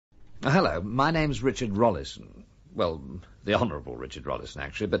Hello, my name's Richard Rollison. Well, the Honourable Richard Rollison,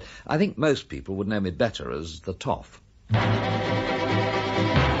 actually, but I think most people would know me better as the Toff.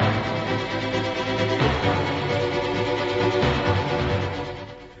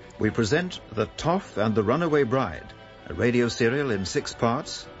 We present The Toff and the Runaway Bride, a radio serial in 6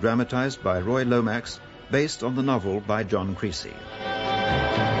 parts, dramatised by Roy Lomax, based on the novel by John Creasy.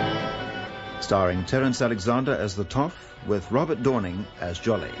 Starring Terence Alexander as the Toff, with Robert Dorning as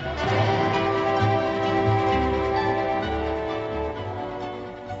Jolly.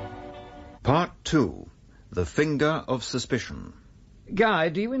 Part 2. The Finger of Suspicion. Guy,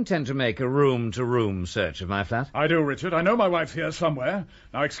 do you intend to make a room-to-room search of my flat? I do, Richard. I know my wife's here somewhere.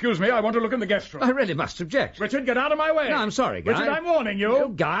 Now, excuse me, I want to look in the guest room. I really must object. Richard, get out of my way. No, I'm sorry, Guy. Richard, I'm warning you. No,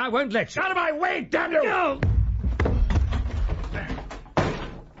 Guy, I won't let you. Out of my way, damn you! No!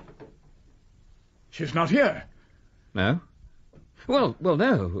 She's not here. No? Well, no,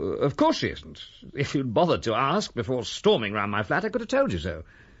 of course she isn't. If you'd bothered to ask before storming round my flat, I could have told you so.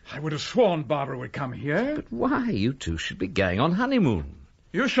 I would have sworn Barbara would come here. But why? You two should be going on honeymoon.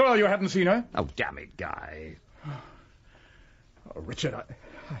 You sure you haven't seen her? Oh, damn it, Guy. Oh, Richard,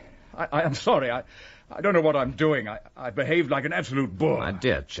 I am sorry. I don't know what I'm doing. I behaved like an absolute boor. My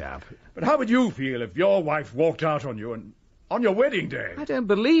dear chap. But how would you feel if your wife walked out on you and on your wedding day? I don't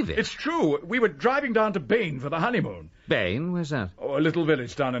believe it. It's true. We were driving down to Bain for the honeymoon. Bain? Where's that? Oh, a little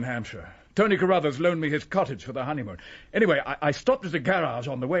village down in Hampshire. Tony Carruthers loaned me his cottage for the honeymoon. Anyway, I stopped at a garage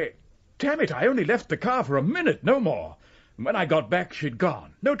on the way. Damn it, I only left the car for a minute, no more. And when I got back, she'd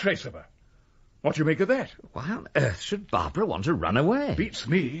gone. No trace of her. What do you make of that? Why on earth should Barbara want to run away? Beats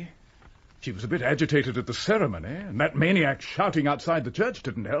me. She was a bit agitated at the ceremony, and that maniac shouting outside the church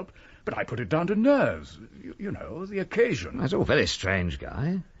didn't help. But I put it down to nerves. You know, the occasion. That's all very strange,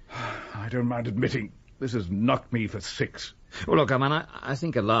 Guy. I don't mind admitting this has knocked me for 6. Well, look, I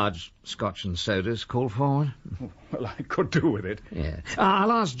think a large scotch and soda's called for. Well, I could do with it. Yeah.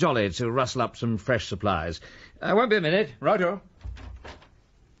 I'll ask Jolly to rustle up some fresh supplies. Won't be a minute. Righto.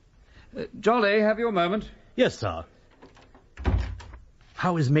 Jolly, have you a moment? Yes, sir.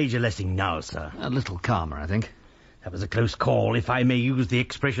 How is Major Lessing now, sir? A little calmer, I think. That was a close call, if I may use the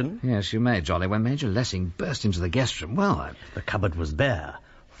expression. Yes, you may, Jolly. When Major Lessing burst into the guest room, well, The cupboard was bare,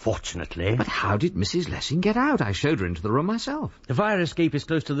 fortunately. But how did Mrs. Lessing get out? I showed her into the room myself. The fire escape is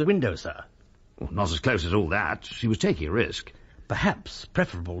close to the window, sir. Well, not as close as all that. She was taking a risk. Perhaps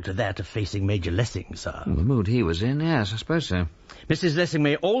preferable to that of facing Major Lessing, sir. Well, the mood he was in, yes, I suppose so. Mrs. Lessing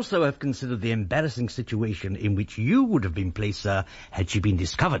may also have considered the embarrassing situation in which you would have been placed, sir, had she been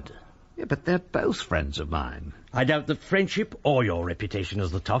discovered. Yeah, but they're both friends of mine. I doubt that friendship or your reputation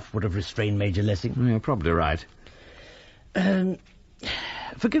as the Toff would have restrained Major Lessing. You're probably right.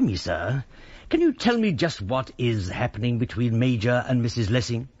 Forgive me, sir. Can you tell me just what is happening between Major and Mrs.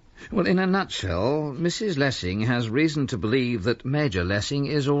 Lessing? Well, in a nutshell, Mrs. Lessing has reason to believe that Major Lessing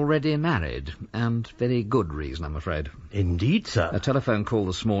is already married, and very good reason, I'm afraid. Indeed, sir. A telephone call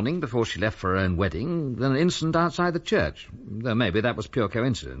this morning before she left for her own wedding, then an incident outside the church, though maybe that was pure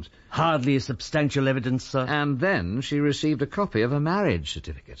coincidence. Hardly substantial evidence, sir. And then she received a copy of a marriage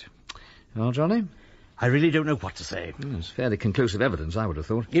certificate. Well, Johnny? I really don't know what to say. It's fairly conclusive evidence, I would have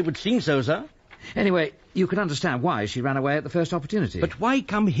thought. It would seem so, sir. Anyway, you can understand why she ran away at the first opportunity. But why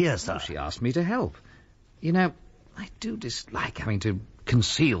come here, sir? Well, she asked me to help. You know, I do dislike having to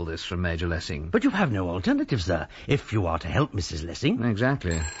conceal this from Major Lessing. But you have no alternative, sir, if you are to help Mrs. Lessing.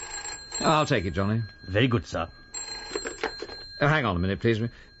 Exactly. I'll take it, Johnny. Very good, sir. Hang on a minute, please.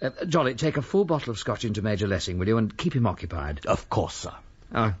 Jolly, take a full bottle of scotch into Major Lessing, will you, and keep him occupied. Of course, sir.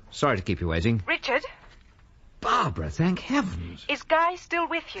 Oh, sorry to keep you waiting. Richard? Barbara, thank heavens. Is Guy still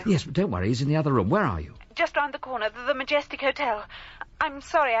with you? Yes, but don't worry, he's in the other room. Where are you? Just round the corner, the Majestic Hotel. I'm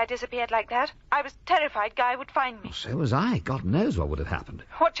sorry I disappeared like that. I was terrified Guy would find me. Well, so was I. God knows what would have happened.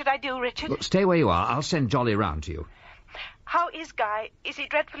 What should I do, Richard? Look, stay where you are. I'll send Jolly round to you. How is Guy? Is he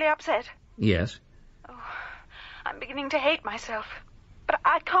dreadfully upset? Yes. Oh, I'm beginning to hate myself. But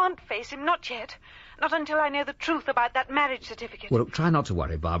I can't face him, not yet. Not until I know the truth about that marriage certificate. Well, look, try not to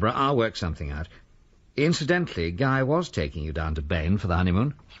worry, Barbara. I'll work something out. Incidentally, Guy was taking you down to Bain for the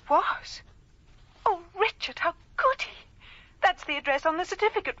honeymoon. He was? Oh, Richard, how could he? That's the address on the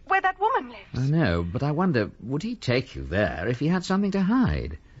certificate, where that woman lives. I know, but I wonder, would he take you there if he had something to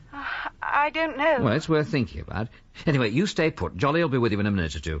hide? I don't know. Well, it's worth thinking about. Anyway, you stay put. Jolly will be with you in a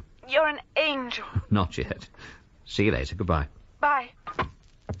minute or two. You're an angel. Not yet. See you later. Goodbye. Bye.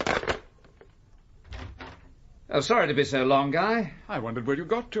 Oh, sorry to be so long, Guy. I wondered where you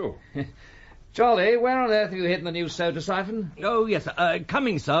got to. Jolly, where on earth have you hidden the new soda siphon? Oh, yes, sir.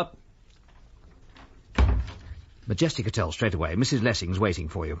 Coming, sir. Majestic Hotel straight away. Mrs. Lessing's waiting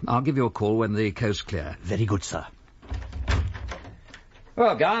for you. I'll give you a call when the coast's clear. Very good, sir.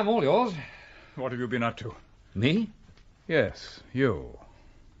 Well, Guy, I'm all yours. What have you been up to? Me? Yes, you.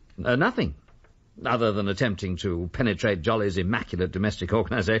 Nothing. Other than attempting to penetrate Jolly's immaculate domestic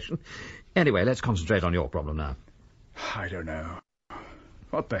organisation. Anyway, let's concentrate on your problem now. I don't know.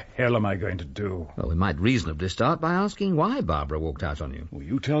 What the hell am I going to do? Well, we might reasonably start by asking why Barbara walked out on you. Well,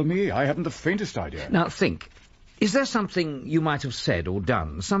 you tell me. I haven't the faintest idea. Now, think. Is there something you might have said or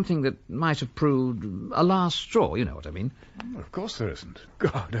done? Something that might have proved a last straw, you know what I mean? Of course there isn't.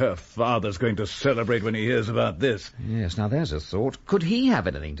 God, her father's going to celebrate when he hears about this. Yes, now there's a thought. Could he have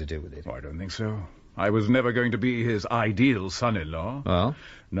anything to do with it? Oh, I don't think so. I was never going to be his ideal son-in-law. Well?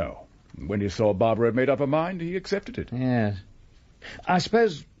 No. When he saw Barbara had made up her mind, he accepted it. Yes. I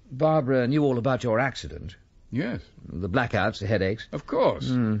suppose Barbara knew all about your accident. Yes. The blackouts, the headaches. Of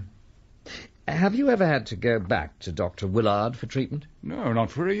course. Have you ever had to go back to Dr. Willard for treatment? No,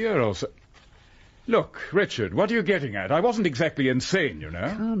 not for a year or so. Look, Richard, what are you getting at? I wasn't exactly insane, you know.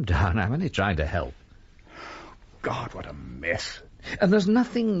 Calm down, I'm only trying to help. God, what a mess. And there's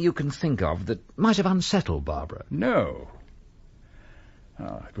nothing you can think of that might have unsettled Barbara? No.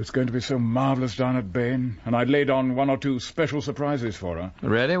 Oh, it was going to be so marvellous down at Bain, and I'd laid on 1 or 2 special surprises for her.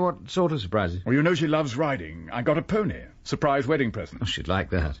 Really? What sort of surprises? Well, you know she loves riding. I got a pony. Surprise wedding present. Oh, she'd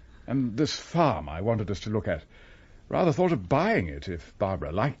like that. And this farm I wanted us to look at. Rather thought of buying it if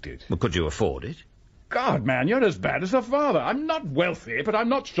Barbara liked it. Well, could you afford it? God, man, you're as bad as her father. I'm not wealthy, but I'm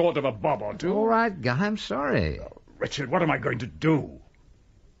not short of a bob or two. All right, Guy, I'm sorry. Oh, Richard, what am I going to do?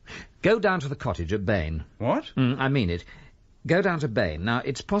 Go down to the cottage at Bain. What? I mean it. Go down to Bain. Now,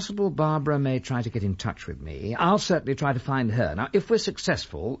 it's possible Barbara may try to get in touch with me. I'll certainly try to find her. Now, if we're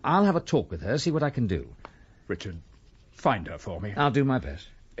successful, I'll have a talk with her, see what I can do. Richard, find her for me. I'll do my best.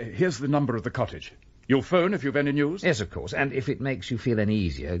 Here's the number of the cottage. You'll phone if you've any news? Yes, of course. And if it makes you feel any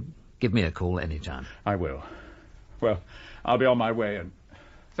easier, give me a call any time. I will. Well, I'll be on my way, and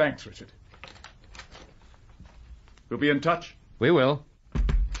thanks, Richard. We'll be in touch. We will.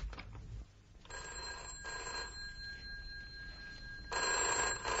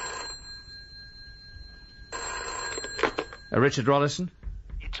 Richard Rollison?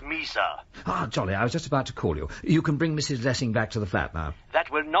 It's me, sir. Ah, Jolly, I was just about to call you. You can bring Mrs. Lessing back to the flat now. That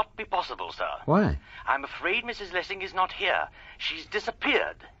will not be possible, sir. Why? I'm afraid Mrs. Lessing is not here. She's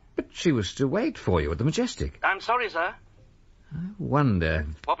disappeared. But she was to wait for you at the Majestic. I'm sorry, sir. I wonder.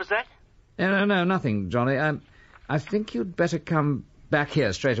 What was that? No, nothing, Jolly. I think you'd better come back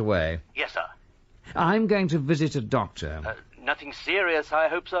here straight away. Yes, sir. I'm going to visit a doctor. Nothing serious, I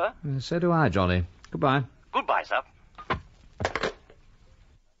hope, sir. So do I, Jolly. Goodbye. Goodbye, sir.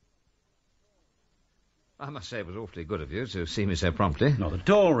 I must say it was awfully good of you to see me so promptly. Not at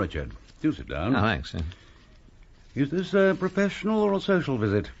all, Richard. Do sit down. Oh, thanks. Is this a professional or a social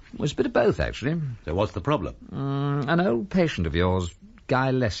visit? It was a bit of both, actually. So what's the problem? An old patient of yours,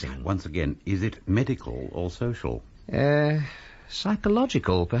 Guy Lessing. Once again, is it medical or social?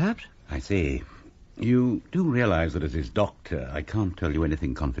 Psychological, perhaps? I see. You do realise that as his doctor, I can't tell you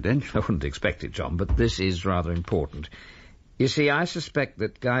anything confidential. I wouldn't expect it, John, but this is rather important. You see, I suspect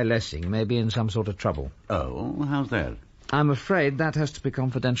that Guy Lessing may be in some sort of trouble. Oh, how's that? I'm afraid that has to be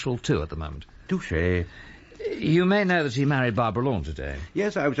confidential, too, at the moment. Touché. You may know that he married Barbara Lawn today.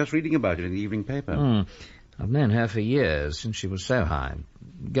 Yes, I was just reading about it in the evening paper. I've known her for years, since she was so high.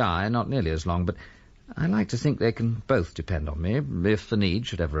 Guy, not nearly as long, but I like to think they can both depend on me, if the need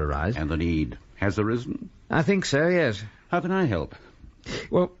should ever arise. And the need has arisen? I think so, yes. How can I help?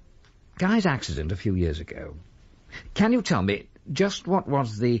 Well, Guy's accident a few years ago. Can you tell me just what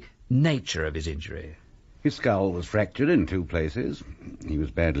was the nature of his injury? His skull was fractured in 2 places. He was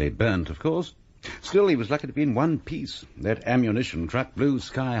badly burnt, of course. Still, he was lucky to be in one piece. That ammunition truck blew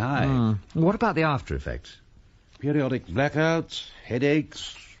sky high. What about the after effects? Periodic blackouts,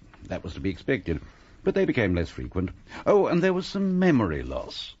 headaches. That was to be expected. But they became less frequent. Oh, and there was some memory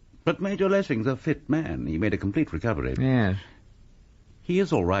loss. But Major Lessing's a fit man. He made a complete recovery. Yes. He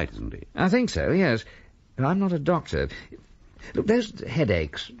is all right, isn't he? I think so, yes. But I'm not a doctor. Look, those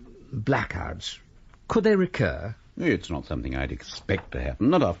headaches, blackouts, could they recur? It's not something I'd expect to happen,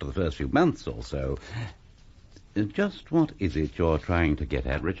 not after the first few months or so. Just what is it you're trying to get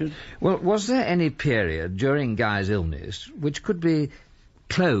at, Richard? Well, was there any period during Guy's illness which could be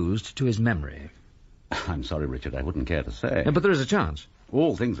closed to his memory? I'm sorry, Richard, I wouldn't care to say. No, but there is a chance.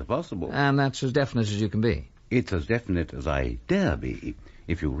 All things are possible. And that's as definite as you can be. It's as definite as I dare be,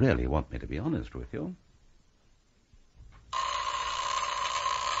 if you really want me to be honest with you.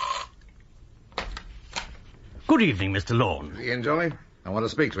 Good evening, Mr. Lawn. Is he in, Jolly? I want to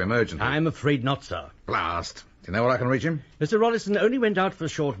speak to him urgently. I'm afraid not, sir. Blast. Do you know where I can reach him? Mr. Rollison only went out for a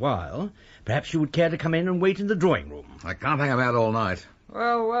short while. Perhaps you would care to come in and wait in the drawing room. I can't hang about all night.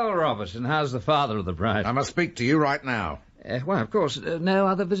 Well, Robertson, how's the father of the bride? I must speak to you right now. Well, of course. No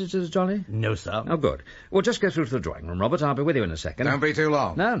other visitors, Johnny? No, sir. Oh, good. Well, just go through to the drawing room, Robert. I'll be with you in a second. Don't be too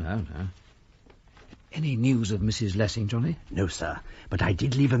long. No. Any news of Mrs. Lessing, Johnny? No, sir. But I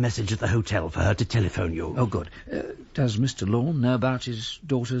did leave a message at the hotel for her to telephone you. Oh, good. Does Mr. Lorne know about his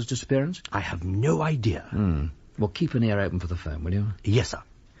daughter's disappearance? I have no idea. Well, keep an ear open for the phone, will you? Yes, sir.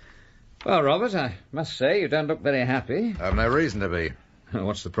 Well, Robert, I must say you don't look very happy. I've no reason to be.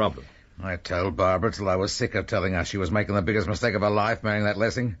 What's the problem? I told Barbara till I was sick of telling her she was making the biggest mistake of her life marrying that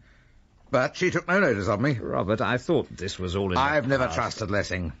Lessing. But she took no notice of me. Robert, I thought this was all in I've the never past. trusted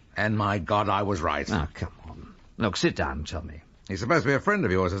Lessing, and my God, I was right. Oh, come on. Look, sit down and tell me. He's supposed to be a friend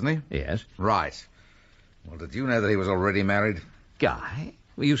of yours, isn't he? Yes. Right. Well, did you know that he was already married? Guy?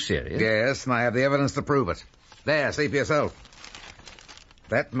 Were you serious? Yes, and I have the evidence to prove it. There, see for yourself.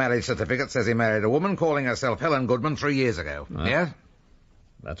 That marriage certificate says he married a woman calling herself Helen Goodman 3 years ago. Yeah?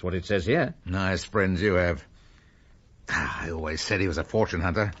 That's what it says here. Nice friends you have. I always said he was a fortune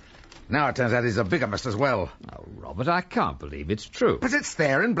hunter. Now it turns out he's a bigamist as well. Oh, Robert, I can't believe it's true. But it's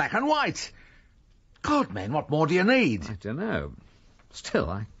there in black and white. God, man, what more do you need? I don't know. Still,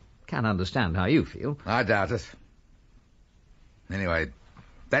 I can't understand how you feel. I doubt it. Anyway,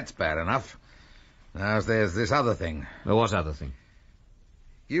 that's bad enough. Now there's this other thing. Well, what other thing?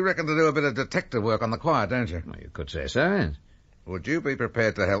 You reckon to do a bit of detective work on the quiet, don't you? Well, you could say so, yes. Would you be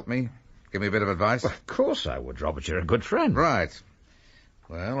prepared to help me? Give me a bit of advice? Well, of course I would, Robert. You're a good friend. Right.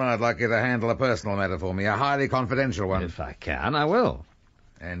 Well, I'd like you to handle a personal matter for me, a highly confidential one. If I can, I will.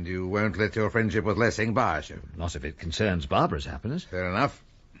 And you won't let your friendship with Lessing bias you? Not if it concerns Barbara's happiness. Fair enough.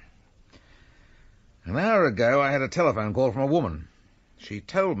 An hour ago, I had a telephone call from a woman. She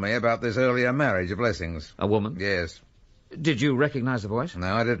told me about this earlier marriage of Lessing's. A woman? Yes. Did you recognize the voice?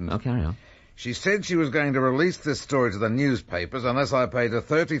 No, I didn't. Oh, carry on. She said she was going to release this story to the newspapers unless I paid her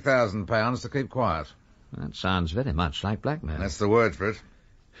 £30,000 to keep quiet. That sounds very much like blackmail. That's the word for it.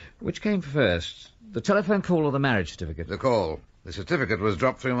 Which came first, the telephone call or the marriage certificate? The call. The certificate was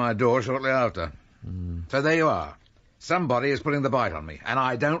dropped through my door shortly after. So there you are. Somebody is putting the bite on me, and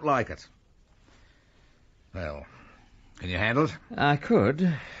I don't like it. Well, can you handle it? I could,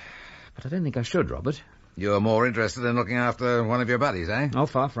 but I don't think I should, Robert. You're more interested in looking after one of your buddies, eh? Oh,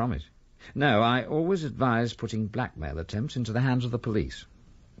 far from it. No, I always advise putting blackmail attempts into the hands of the police.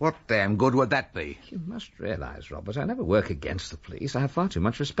 What damn good would that be? You must realize, Robert, I never work against the police. I have far too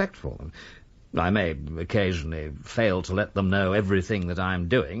much respect for them. I may occasionally fail to let them know everything that I'm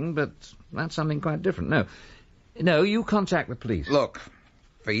doing, but that's something quite different. No, you contact the police. Look,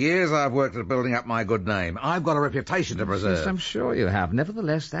 for years I've worked at building up my good name. I've got a reputation to preserve. Yes, I'm sure you have.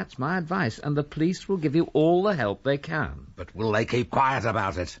 Nevertheless, that's my advice, and the police will give you all the help they can. But will they keep quiet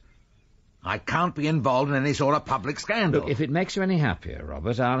about it? I can't be involved in any sort of public scandal. Look, if it makes you any happier,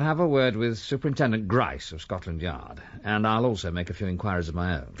 Robert, I'll have a word with Superintendent Grice of Scotland Yard, and I'll also make a few inquiries of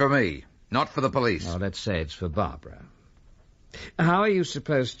my own. For me, not for the police. Oh, let's say it's for Barbara. How are you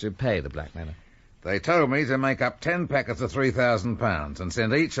supposed to pay the blackmailer? They told me to make up 10 packets of £3,000 and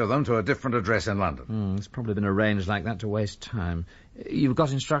send each of them to a different address in London. It's probably been arranged like that to waste time. You've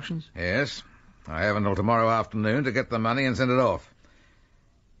got instructions? Yes. I have until tomorrow afternoon to get the money and send it off.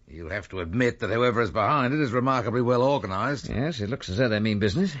 You'll have to admit that whoever is behind it is remarkably well organised. Yes, it looks as though they mean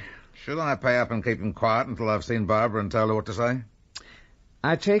business. Should I pay up and keep him quiet until I've seen Barbara and told her what to say?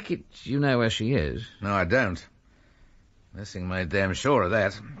 I take it you know where she is. No, I don't. Lessing made damn sure of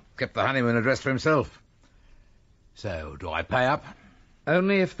that. Kept the honeymoon address for himself. So, do I pay up?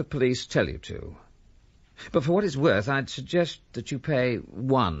 Only if the police tell you to. But for what it's worth, I'd suggest that you pay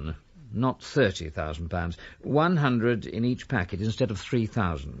one, not £30,000. 100 in each packet instead of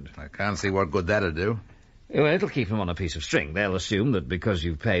 3,000. I can't see what good that'd do. Well, it'll keep them on a piece of string. They'll assume that because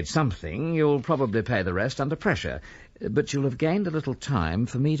you've paid something, you'll probably pay the rest under pressure. But you'll have gained a little time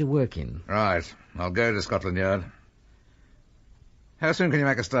for me to work in. Right. I'll go to Scotland Yard. How soon can you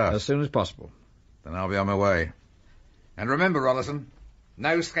make a start? As soon as possible. Then I'll be on my way. And remember, Rollison,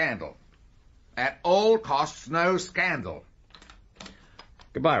 no scandal. At all costs, no scandal.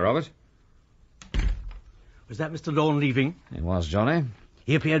 Goodbye, Robert. Was that Mr. Lorne leaving? It was, Johnny.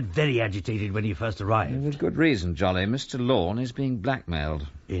 He appeared very agitated when he first arrived. With good reason, Jolly. Mr. Lorne is being blackmailed.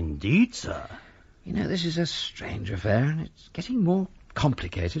 Indeed, sir. You know, this is a strange affair, and it's getting more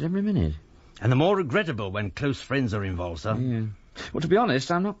complicated every minute. And the more regrettable when close friends are involved, sir. Yeah. Well, to be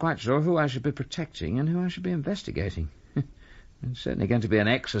honest, I'm not quite sure who I should be protecting and who I should be investigating. It's certainly going to be an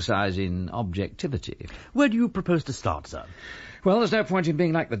exercise in objectivity. Where do you propose to start, sir? Well, there's no point in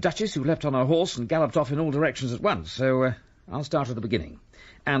being like the Duchess, who leapt on her horse and galloped off in all directions at once, so I'll start at the beginning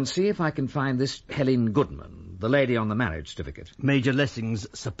and see if I can find this Helen Goodman, the lady on the marriage certificate. Major Lessing's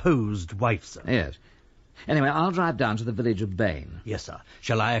supposed wife, sir. Yes. Anyway, I'll drive down to the village of Bain. Yes, sir.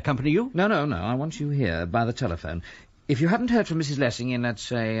 Shall I accompany you? No, I want you here, by the telephone. If you haven't heard from Mrs. Lessing in, let's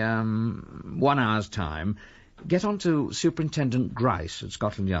say, 1 hour's time, get on to Superintendent Grice at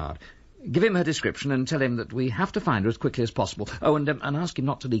Scotland Yard. Give him her description and tell him that we have to find her as quickly as possible. Oh, and ask him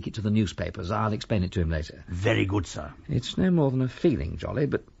not to leak it to the newspapers. I'll explain it to him later. Very good, sir. It's no more than a feeling, Jolly,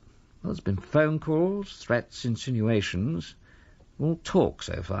 but well, there's been phone calls, threats, insinuations, all talk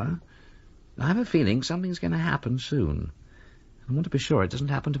so far. I have a feeling something's going to happen soon. I want to be sure it doesn't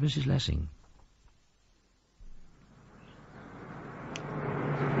happen to Mrs. Lessing.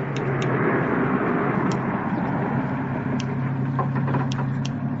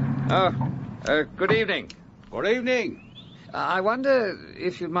 Good evening. Good evening. I wonder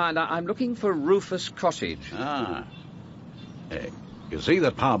if you'd mind, I'm looking for Rufus Cottage. Ah. You see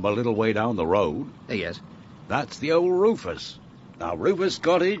the pub a little way down the road? Yes. That's the old Rufus. Now, Rufus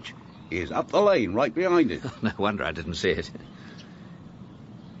Cottage is up the lane right behind it. No wonder I didn't see it.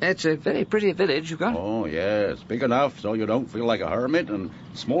 It's a very pretty village you've got. Oh, yes. Big enough so you don't feel like a hermit, and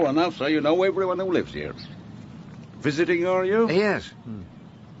small enough so you know everyone who lives here. Visiting, are you? Yes.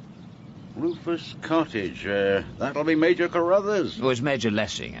 Rufus Cottage. That'll be Major Carruthers. Oh, it's Major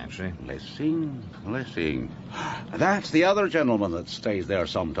Lessing, actually. Lessing. That's the other gentleman that stays there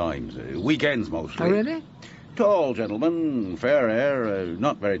sometimes. Weekends, mostly. Oh, really? Tall gentleman, fair hair,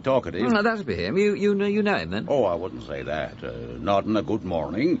 not very talkative. Oh, no, that'll be him. You know him, then? Oh, I wouldn't say that. Nodding a good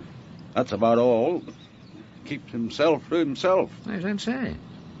morning. That's about all. Keeps himself to himself. I don't say.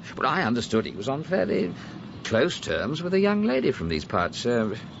 But I understood he was on fairly close terms with a young lady from these parts.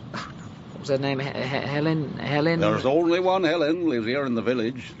 What was her name? Helen? There's only one Helen lives here in the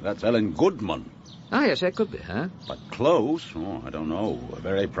village. That's Helen Goodman. Oh, yes, that could be her. But close? Oh, I don't know. A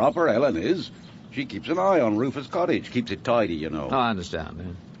very proper Helen is. She keeps an eye on Rufus Cottage. Keeps it tidy, you know. Oh, I understand.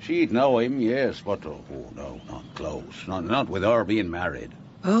 Yeah. She'd know him, yes, but, oh, no, not close. Not with her being married.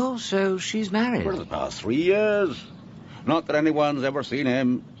 Oh, so she's married? For the past 3 years. Not that anyone's ever seen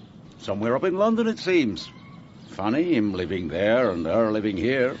him. Somewhere up in London, it seems. Funny, him living there and her living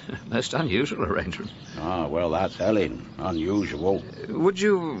here. Most unusual arrangement. Ah, well, that's Helen. Unusual. Would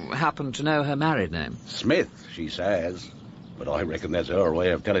you happen to know her married name? Smith, she says. But I reckon that's her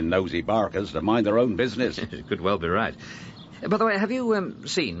way of telling nosy barkers to mind their own business. It could well be right. By the way, have you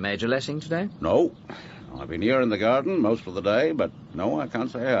seen Major Lessing today? No. I've been here in the garden most of the day, but no, I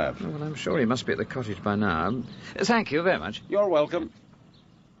can't say I have. Oh, well, I'm sure he must be at the cottage by now. Thank you very much. You're welcome.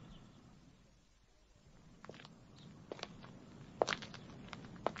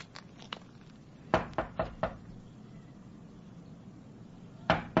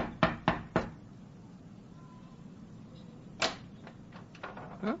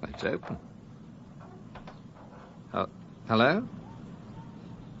 Oh, it's open. Oh, hello?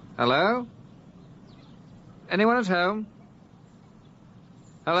 Hello? Anyone at home?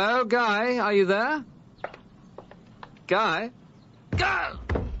 Hello, Guy? Are you there? Guy? Guy!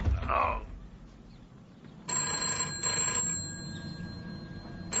 Oh.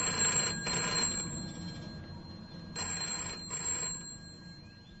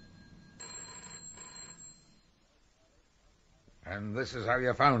 And this is how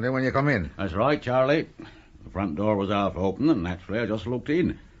you found him when you come in? That's right, Charlie. The front door was half open, and naturally I just looked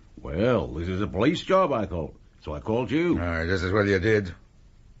in. Well, this is a police job, I thought. So I called you. Just as well you did.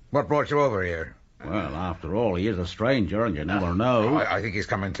 What brought you over here? Well, after all, he is a stranger, and you never know. I think he's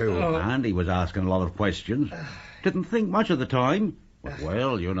coming too. And he was asking a lot of questions. Didn't think much of the time. But,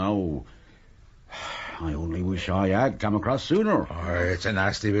 well, you know, I only wish I had come across sooner. It's a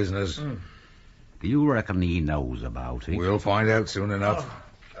nasty business. Do you reckon he knows about it? We'll find out soon enough.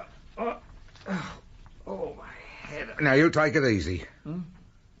 Oh, my head. Now, you take it easy.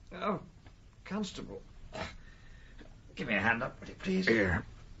 Oh, Constable. Give me a hand up, please. Here.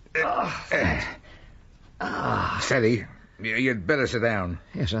 Steady. You'd better sit down.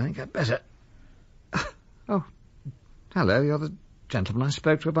 Yes, I think I'd better. Oh, hello, you're the gentleman I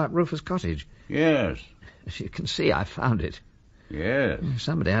spoke to about Rufus Cottage. Yes. As you can see, I found it. Yes.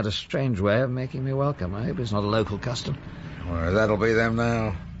 Somebody had a strange way of making me welcome. I hope it's not a local custom. Well, that'll be them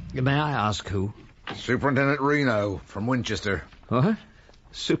now. May I ask who? Superintendent Reno from Winchester. What?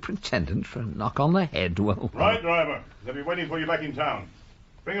 Superintendent for a knock on the head? Well, Right, driver. They'll be waiting for you back in town.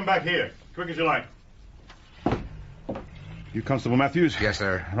 Bring them back here, quick as you like. You Constable Matthews? Yes,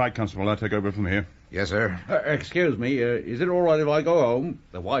 sir. Right, Constable, I'll take over from here. Yes, sir. Excuse me, is it all right if I go home?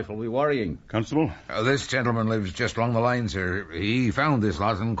 The wife will be worrying. Constable? This gentleman lives just along the line, sir. He found this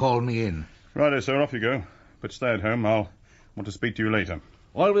lot and called me in. Righto, sir, off you go. But stay at home. I'll want to speak to you later.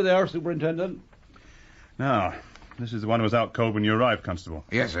 I'll be there, Superintendent. Now, this is the one who was out cold when you arrived, Constable.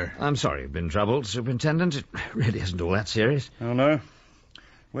 Yes, sir. I'm sorry you've been troubled, Superintendent. It really isn't all that serious. Oh, no?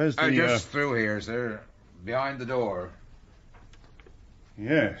 Where's the... Just through here, sir. Behind the door.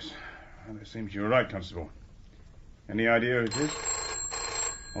 Yes. Well, it seems you were right, Constable. Any idea who it is?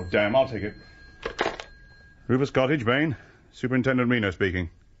 Oh, damn, I'll take it. Rufus Cottage, Bain. Superintendent Reno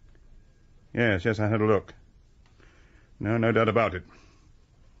speaking. Yes, I had a look. No doubt about it.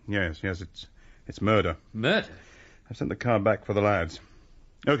 Yes, it's murder. Murder? I've sent the car back for the lads.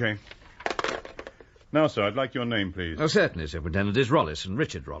 Okay. Now, sir, I'd like your name, please. Oh, certainly, Superintendent. It's Rollison,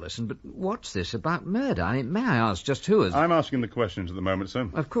 Richard Rollison. But what's this about murder? I mean, may I ask just who is... I'm asking the questions at the moment, sir.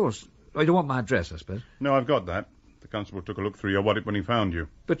 Of course. Oh, you want my address, I suppose? No, I've got that. The constable took a look through your wallet when he found you.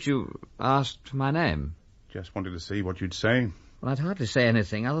 But you asked for my name. Just wanted to see what you'd say. Well, I'd hardly say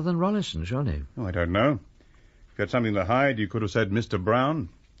anything other than Rollison, surely. Oh, I don't know. If you had something to hide, you could have said Mr. Brown.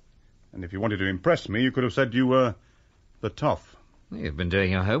 And if you wanted to impress me, you could have said you were the Toff. You've been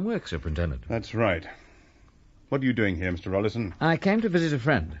doing your homework, Superintendent. That's right. What are you doing here, Mr. Rollison? I came to visit a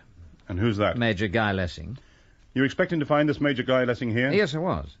friend. And who's that? Major Guy Lessing. You expecting to find this Major Guy Lessing here? Yes, I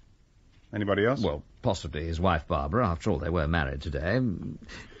was. Anybody else? Well, possibly his wife, Barbara. After all, they were married today.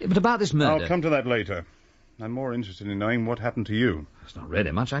 But about this murder... I'll come to that later. I'm more interested in knowing what happened to you. There's not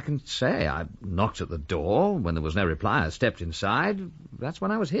really much I can say. I knocked at the door. When there was no reply, I stepped inside. That's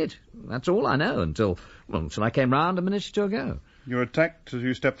when I was hit. That's all I know until I came round a minute or two ago. You were attacked as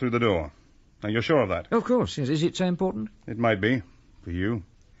you stepped through the door. Now, you're sure of that? Of course, yes. Is it so important? It might be, for you.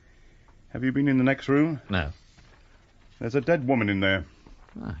 Have you been in the next room? No. There's a dead woman in there.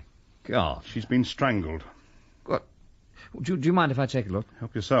 My God. She's been strangled. What? Do you mind if I take a look?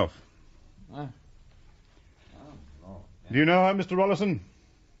 Help yourself. Do you know her, Mr. Rollison?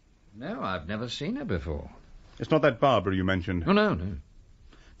 No, I've never seen her before. It's not that Barbara you mentioned. Oh, no.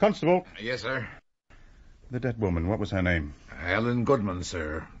 Constable. Yes, sir. The dead woman, what was her name? Helen Goodman,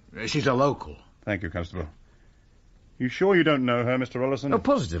 sir. She's a local. Thank you, Constable. You sure you don't know her, Mr. Rollison? Oh,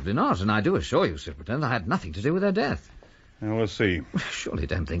 positively not, and I do assure you, Superintendent, I had nothing to do with her death. Now, we'll see. Surely you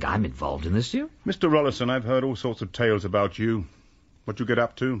don't think I'm involved in this, do you? Mr. Rollison, I've heard all sorts of tales about you. What you get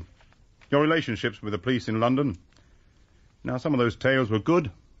up to. Your relationships with the police in London. Now, some of those tales were good,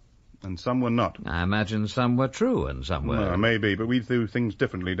 and some were not. I imagine some were true and some were... Well, maybe, but we do things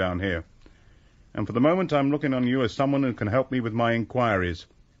differently down here. And for the moment, I'm looking on you as someone who can help me with my inquiries.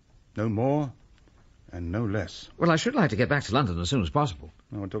 No more and no less. Well, I should like to get back to London as soon as possible.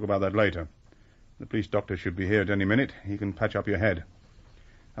 We'll talk about that later. The police doctor should be here at any minute. He can patch up your head.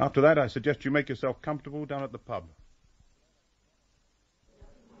 After that, I suggest you make yourself comfortable down at the pub.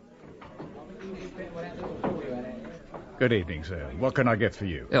 Good evening, sir. What can I get for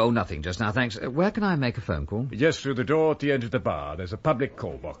you? Oh, nothing just now, thanks. Where can I make a phone call? Just through the door at the end of the bar. There's a public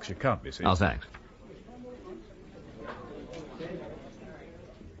call box. You can't miss it. Oh, thanks.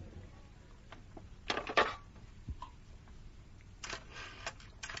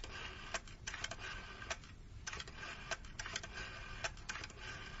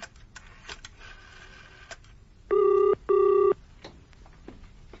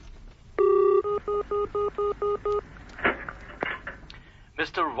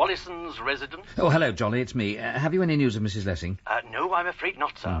 Mr. Rollison's residence? Oh, hello, Jolly. It's me. Have you any news of Mrs. Lessing? No, I'm afraid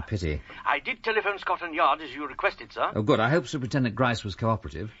not, sir. Oh, pity. I did telephone Scotland Yard as you requested, sir. Oh, good. I hope Superintendent Grice was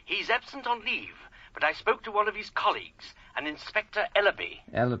cooperative. He's absent on leave, but I spoke to one of his colleagues, an Inspector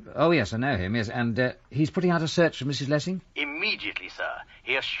Ellaby. Oh, yes, I know him, yes. And he's putting out a search for Mrs. Lessing? Immediately, sir.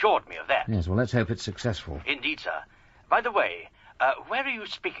 He assured me of that. Yes, well, let's hope it's successful. Indeed, sir. By the way, where are you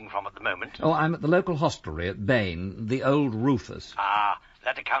speaking from at the moment? Oh, I'm at the local hostelry at Bain, the Old Rufus. Ah,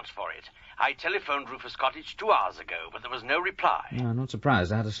 that accounts for it. I telephoned Rufus Cottage 2 hours ago, but there was no reply. No, I'm not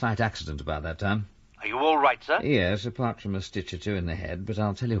surprised. I had a slight accident about that time. Are you all right, sir? Yes, apart from a stitch or two in the head, but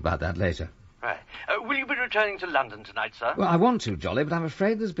I'll tell you about that later. Right. Will you be returning to London tonight, sir? Well, I want to, Jolly, but I'm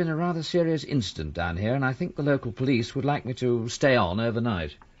afraid there's been a rather serious incident down here, and I think the local police would like me to stay on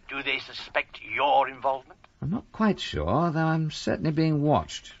overnight. Do they suspect your involvement? I'm not quite sure, though I'm certainly being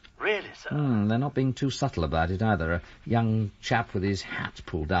watched. Really, sir? They're not being too subtle about it either. A young chap with his hat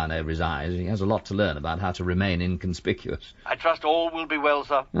pulled down over his eyes. He has a lot to learn about how to remain inconspicuous. I trust all will be well,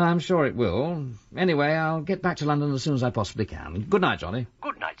 sir. I'm sure it will. Anyway, I'll get back to London as soon as I possibly can. Good night, Johnny.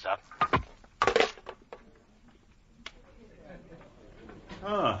 Good night, sir.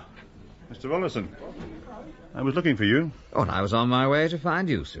 Mr. Rollison, I was looking for you. Oh, and I was on my way to find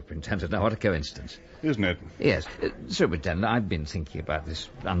you, Superintendent. Now, what a coincidence. Isn't it? Yes. Superintendent, I've been thinking about this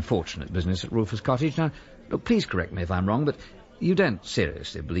unfortunate business at Rufus Cottage. Now, look, please correct me if I'm wrong, but you don't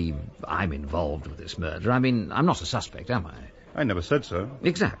seriously believe I'm involved with this murder. I mean, I'm not a suspect, am I? I never said so.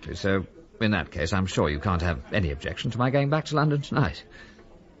 Exactly. So, in that case, I'm sure you can't have any objection to my going back to London tonight.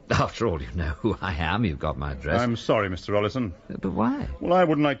 After all, you know who I am. You've got my address. I'm sorry, Mr. Rollison. But why? Well, I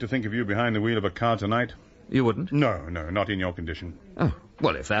wouldn't like to think of you behind the wheel of a car tonight. You wouldn't? No, not in your condition. Oh,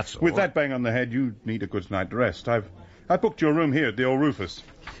 well, if that's all... With that bang on the head, you need a good night's rest. I booked your room here at the old Rufus.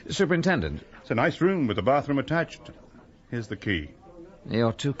 Superintendent. It's a nice room with a bathroom attached. Here's the key.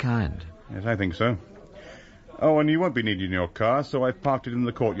 You're too kind. Yes, I think so. Oh, and you won't be needing your car, so I've parked it in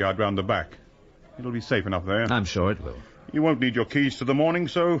the courtyard round the back. It'll be safe enough there. I'm sure it will. You won't need your keys till the morning,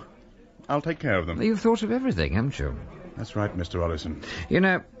 so I'll take care of them. You've thought of everything, haven't you? That's right, Mr. Rollison. You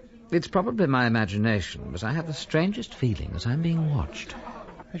know, it's probably my imagination, but I have the strangest feeling that I'm being watched.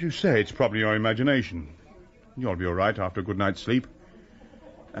 As you say, it's probably your imagination. You'll be all right after a good night's sleep.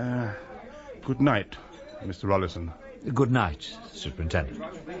 Good night, Mr. Rollison. Good night, Superintendent.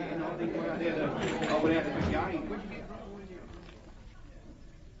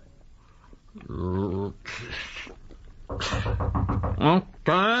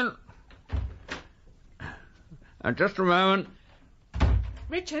 Okay. Just a moment.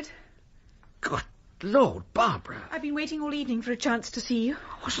 Richard? Good Lord, Barbara. I've been waiting all evening for a chance to see you.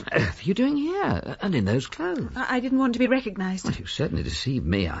 What on earth are you doing here? And in those clothes? I didn't want to be recognised. Well, you certainly deceived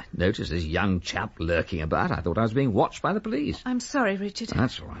me. I noticed this young chap lurking about. I thought I was being watched by the police. I'm sorry, Richard.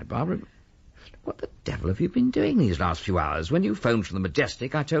 That's all right, Barbara. What the devil have you been doing these last few hours? When you phoned from the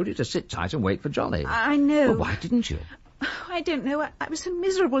Majestic, I told you to sit tight and wait for Jolly. I know. Well, why didn't you? I don't know. I was so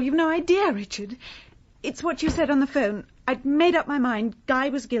miserable. You've no idea, Richard. It's what you said on the phone. I'd made up my mind. Guy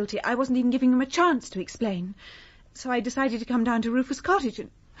was guilty. I wasn't even giving him a chance to explain. So I decided to come down to Rufus Cottage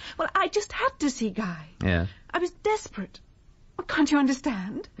and... Well, I just had to see Guy. Yes? I was desperate. Well, can't you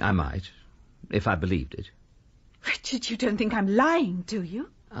understand? I might, if I believed it. Richard, you don't think I'm lying, do you?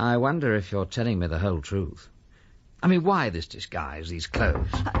 I wonder if you're telling me the whole truth. I mean, why this disguise, these clothes?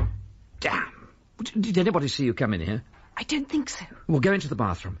 Damn! Did anybody see you come in here? I don't think so. Well, go into the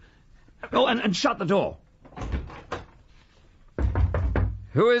bathroom. Oh, and shut the door.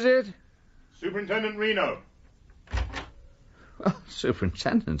 Who is it? Superintendent Reno. Oh,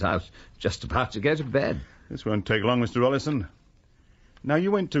 Superintendent, I was just about to go to bed. This won't take long, Mr. Rollison. Now,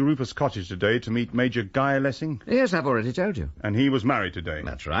 you went to Rufus Cottage today to meet Major Guy Lessing? Yes, I've already told you. And he was married today?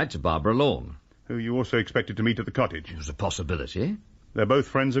 That's right, to Barbara Lawn. Who you also expected to meet at the cottage? It was a possibility. They're both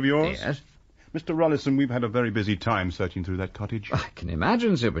friends of yours? Yes. Mr. Rollison, we've had a very busy time searching through that cottage. I can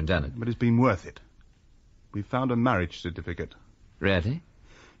imagine, Superintendent. But it's been worth it. We've found a marriage certificate. Really?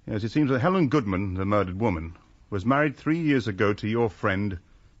 Yes, it seems that Helen Goodman, the murdered woman, was married 3 years ago to your friend,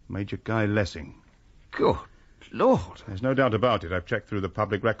 Major Guy Lessing. Good Lord. There's no doubt about it. I've checked through the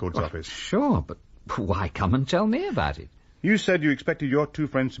Public Records Office. Sure, but why come and tell me about it? You said you expected your two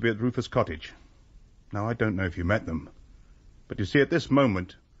friends to be at Rufus Cottage. Now, I don't know if you met them. But you see, at this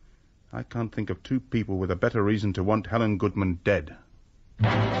moment, I can't think of two people with a better reason to want Helen Goodman dead.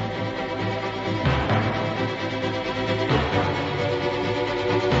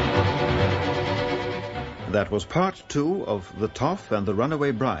 That was part 2 of The Toff and the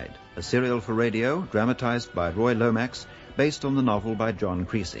Runaway Bride, a serial for radio dramatized by Roy Lomax, based on the novel by John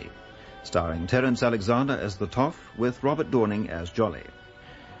Creasy, starring Terence Alexander as the Toff with Robert Dorning as Jolly.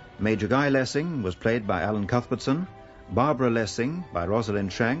 Major Guy Lessing was played by Alan Cuthbertson, Barbara Lessing by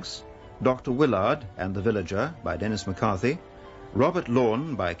Rosalind Shanks, Dr. Willard and the Villager by Dennis McCarthy, Robert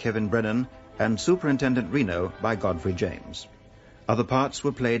Lawn by Kevin Brennan, and Superintendent Reno by Godfrey James. Other parts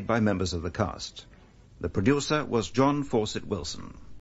were played by members of the cast. The producer was John Fawcett Wilson.